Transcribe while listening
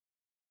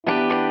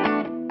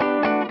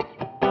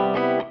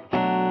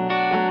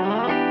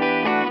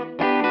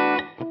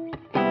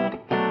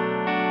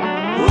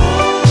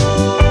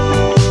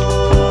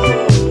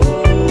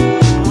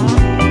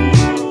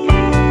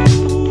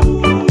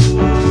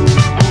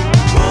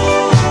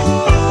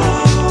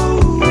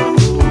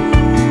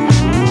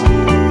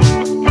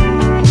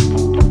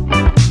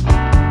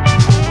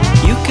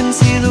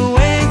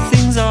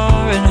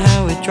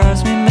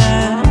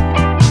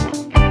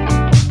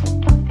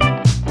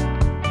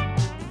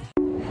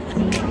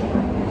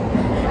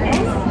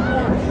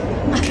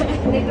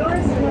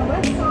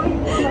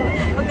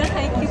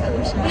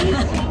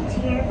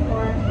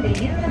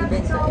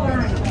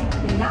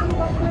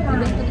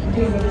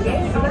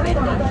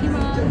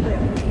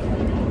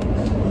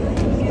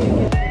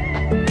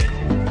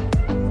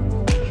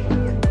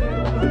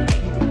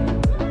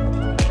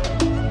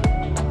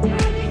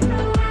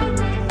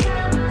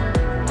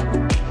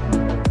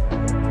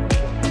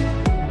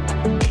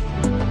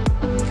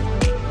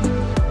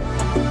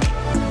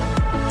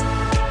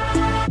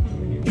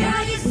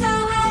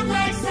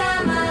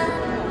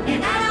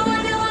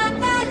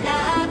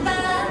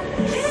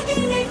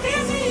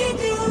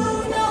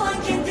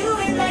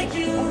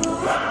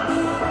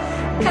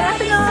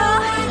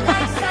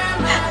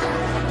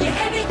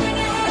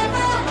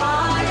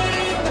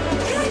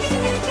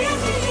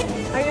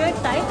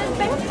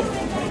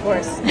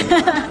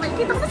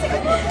Kita ko kasi.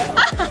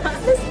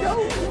 Let's go!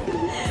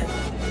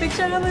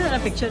 Picture naman na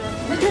picture.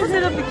 Hindi mo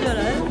sila picture.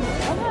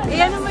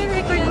 Eh, ano mo yung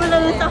record mo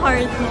lang sa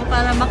heart mo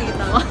para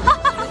makita ko.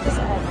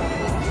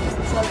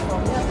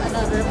 Cellphone.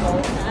 Another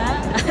phone.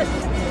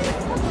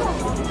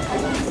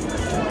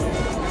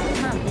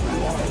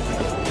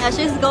 Yeah,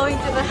 she's going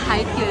to the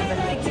Haikyuu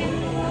event.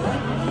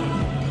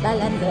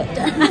 Lalando.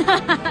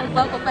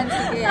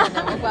 Magpapapansin ko yan.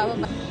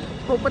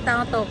 Pupunta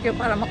akong Tokyo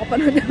para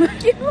makapanood ng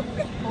Haikyuu.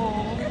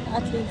 Oo,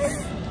 at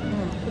least.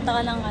 Punta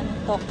ka lang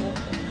Tokyo.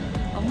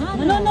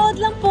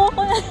 Manonood lang po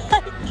ako ng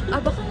Haikyuu.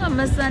 Baka nga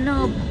mas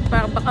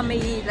baka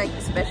may like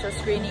special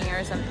screening or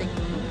something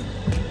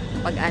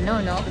pag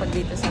pag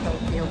dito sa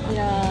Tokyo.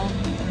 Yeah.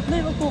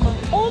 May po ka.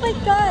 Oh my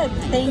God!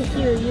 Thank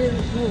you. You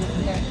move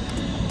there.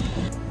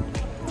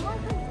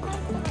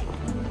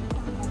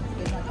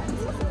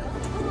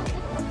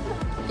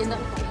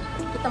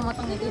 Kita mo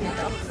itong ngiti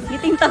nito.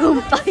 Ngiting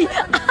tagumpay.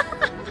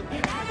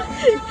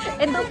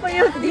 Ito po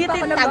yung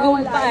ngiting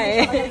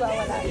tagumpay.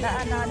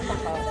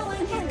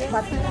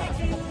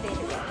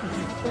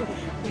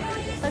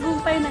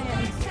 Tagumpay na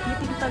yan.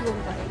 Ngiting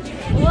tagumpay.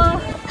 Wow!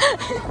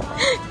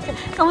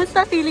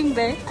 Kamusta feeling,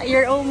 be?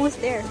 You're almost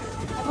there.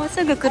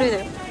 Kamusta gakuru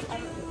there?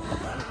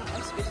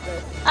 I'm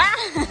speechless. Ah!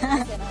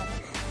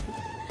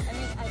 I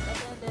mean, I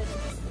attended the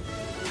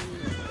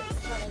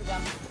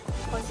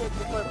concert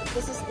before, but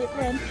this is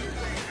different.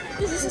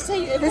 This is the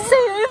same event. The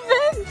same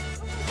event!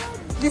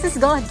 This is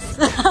God's.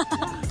 The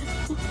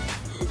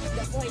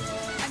point.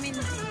 I mean,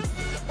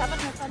 dapat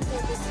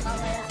na-concert is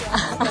mamaya siya.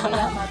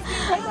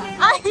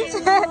 Ay,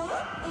 shit!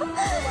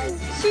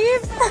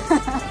 Shit!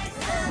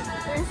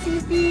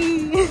 RCP!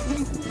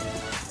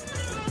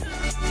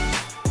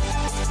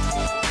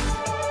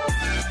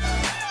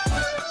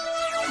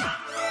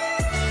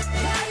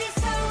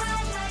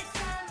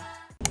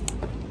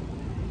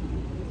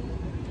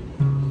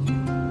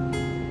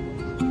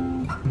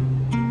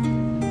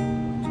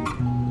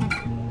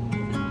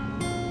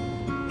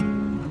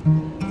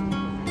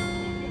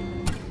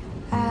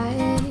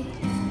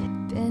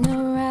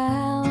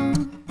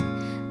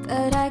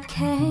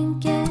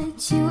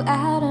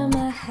 Out of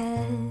my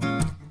head,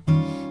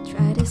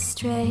 try to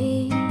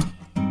stray,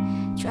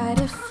 try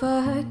to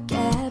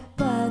forget,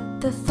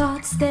 but the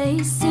thoughts they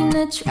seem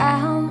to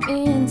drown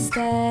me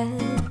instead.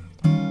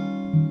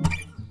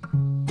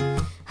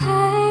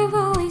 I've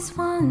always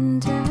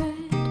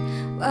wondered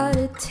what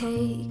it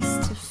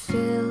takes to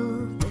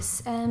fill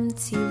this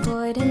empty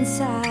void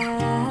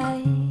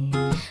inside,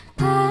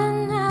 but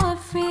now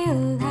I've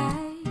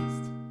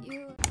realized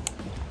you.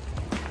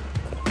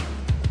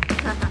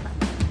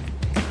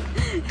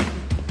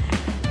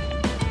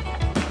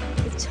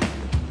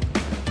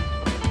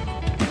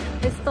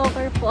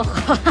 Stalker po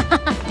ako.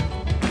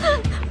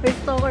 May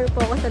stalker po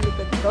ako sa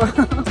likod ko.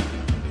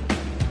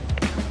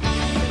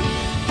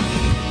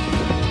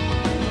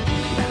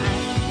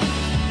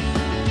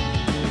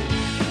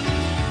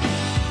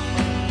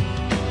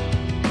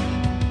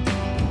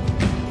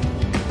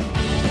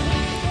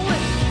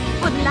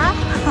 Pudla?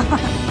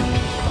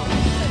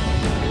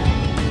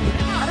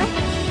 Aray,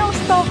 yung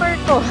stalker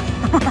ko.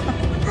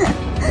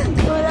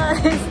 Wala na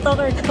yung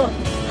stalker ko.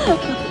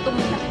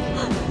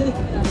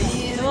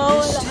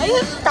 Nawawala.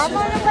 Ayun, tama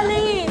na pala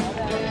eh.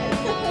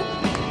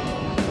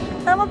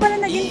 Tama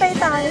pala, naghintay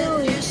tayo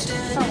eh.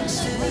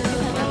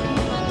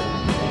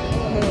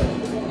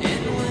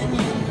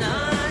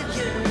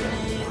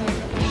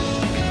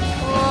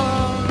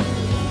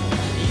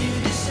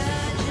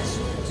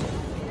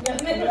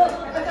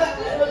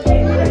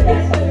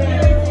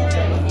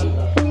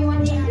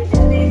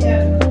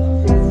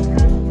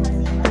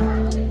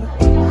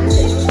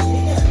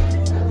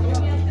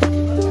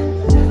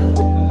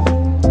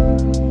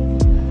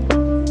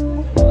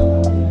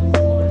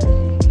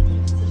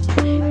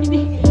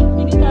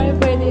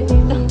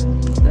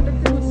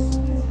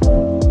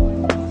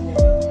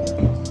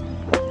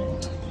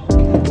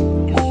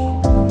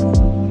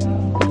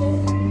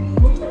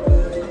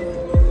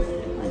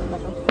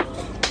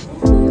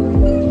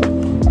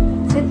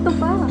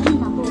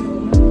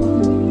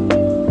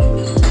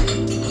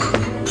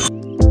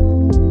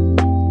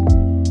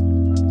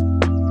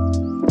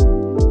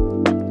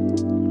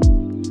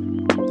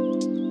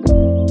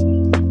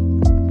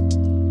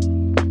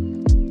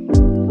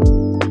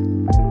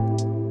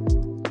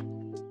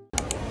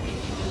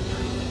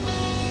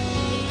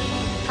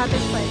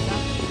 Satisfied ka?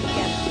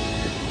 Yeah.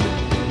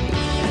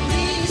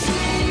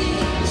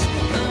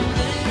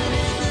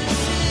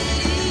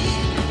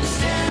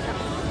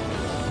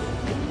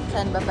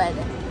 Saan ba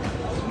pwede?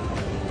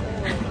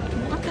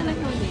 Bukas na lang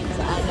mo dito.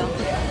 Sa ano?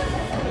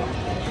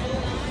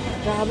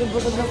 Grabe,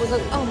 busog na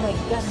busog. Oh my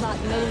God,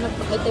 ngayon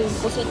nagpakita yung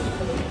pusit.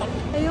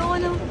 Ayoko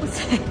ng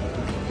pusit.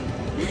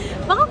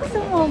 Baka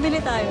gusto mo,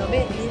 bili tayo.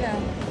 Hindi na.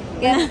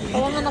 Kaya,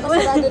 kawangan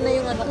nakasarado na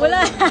yung ano ko. Wala.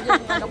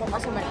 Yung ano ko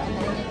kasi may ano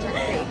rin yung chat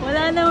ko.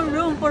 Wala nang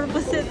room for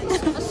pusit.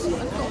 Ano,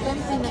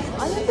 tempting na.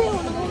 Ayun ba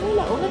yun?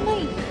 Nangungula. Wala na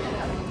eh.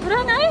 Wala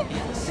na eh.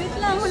 Wait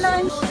lang,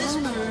 hulaan.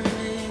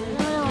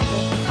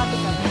 Copy.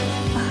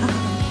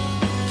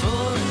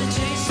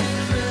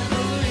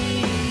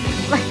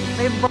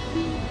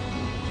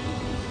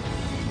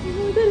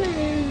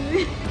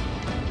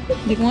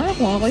 Hindi ko nga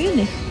kung ako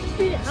yun eh.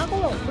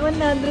 Ako, 100%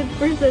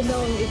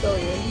 akong ikaw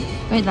yun.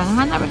 Wait lang,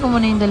 hanapin ko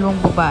muna yung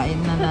dalawang babae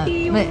na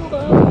Ayun ka.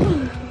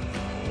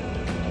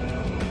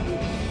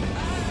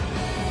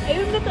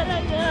 Ayun na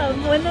talaga.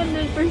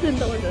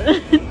 100% ako na.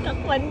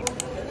 Takpan.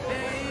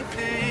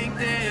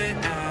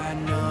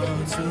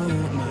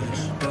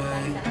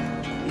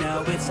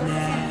 It's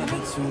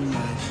never too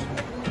much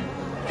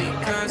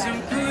because when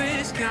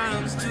push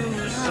comes to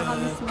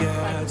shove,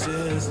 girl,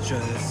 just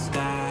trust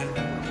I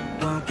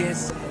won't get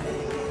sick.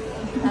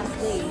 Last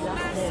day.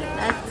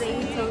 Last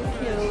day, so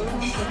cute.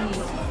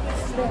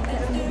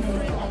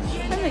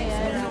 Ano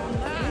yan?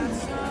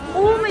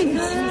 Oh my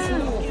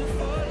God!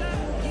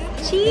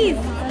 Cheese!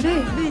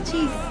 Babe,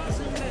 cheese!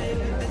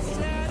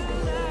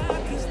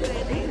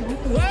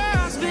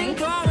 World's been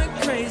going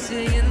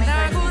crazy and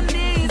I gon'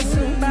 need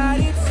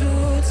somebody to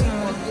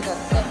talk.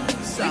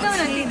 Ikaw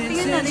natin,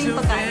 tingnan natin yung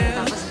pagkain.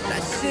 Tapos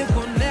That shit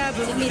will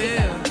never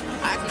fail.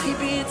 I keep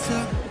it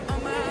up.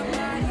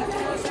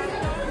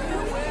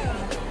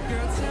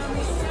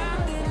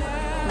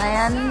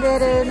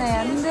 Nayanderu.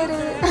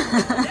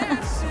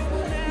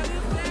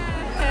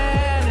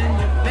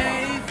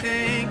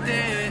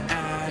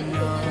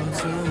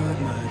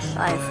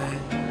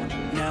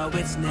 No,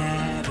 it's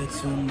never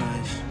too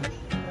much.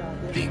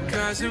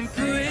 Because when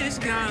push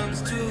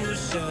comes to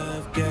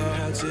shove,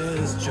 girl,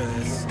 just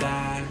trust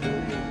I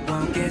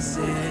won't get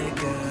sick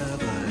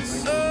of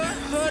us.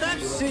 Hold up,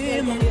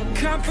 Simmer.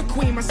 Comfort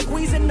queen, my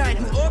squeeze at night.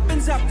 Who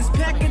opens up this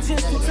package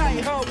is too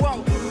tight? Oh,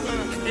 whoa.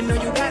 And know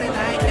you got it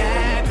like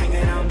that. Bring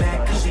it on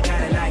back, cause you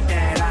got it like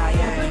that. Ah,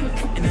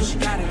 yeah. And know she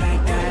got it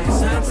like that.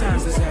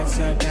 Sometimes it's hard,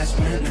 so that's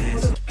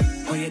relentless.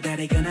 Oh, your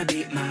daddy gonna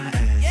beat my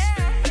ass.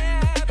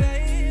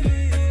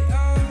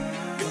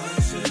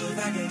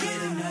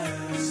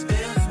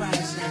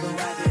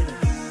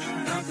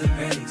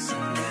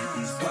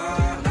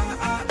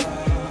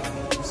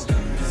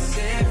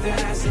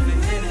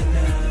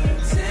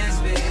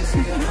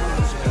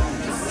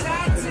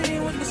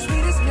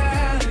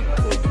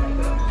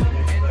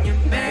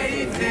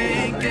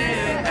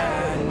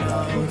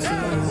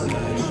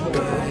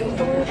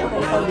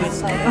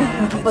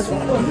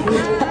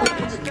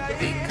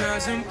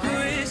 Because when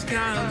push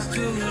comes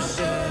to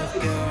shove,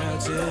 girl,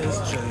 just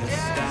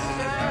trust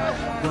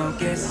I won't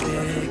get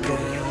sick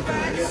of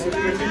us.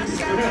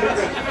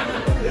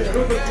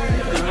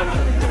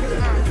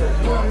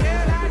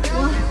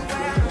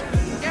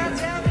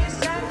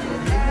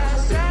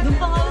 Doon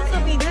pa nga lang sa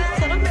video,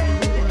 sarap na.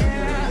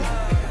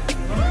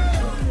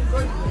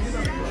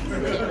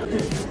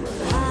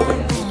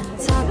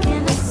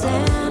 Talking to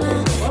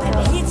Santa, and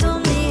he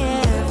told me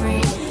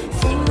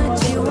everything that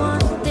you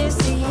want this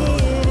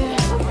year.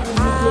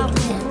 I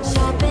went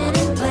shopping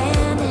and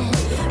planning,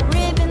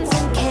 ribbons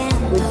and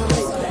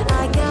candles.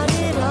 I got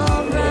it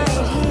all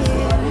right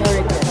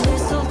here.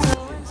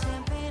 Mistletoe and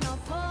champagne, I'll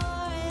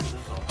pour it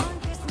on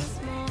Christmas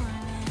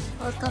morning.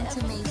 Welcome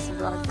to May's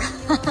vlog.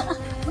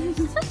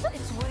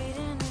 It's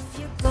waiting if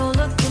you go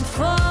looking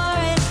for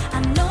it. I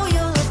know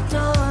you'll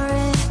adore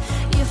it.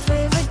 Your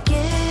favorite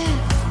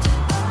gift.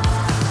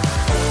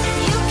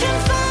 You can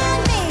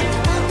find me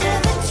under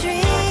the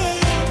tree.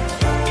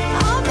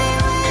 I'll be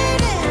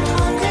waiting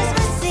on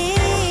Christmas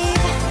Eve.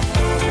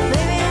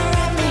 Baby,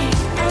 unwrap me,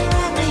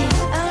 unwrap me,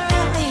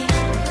 unwrap me.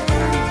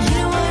 You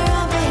know where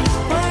I'll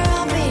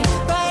be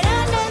right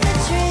under the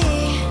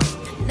tree,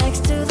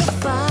 next to the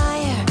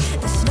fire.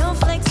 The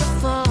snowflakes are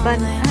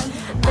falling.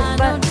 I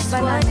know just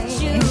what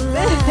you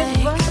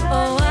like.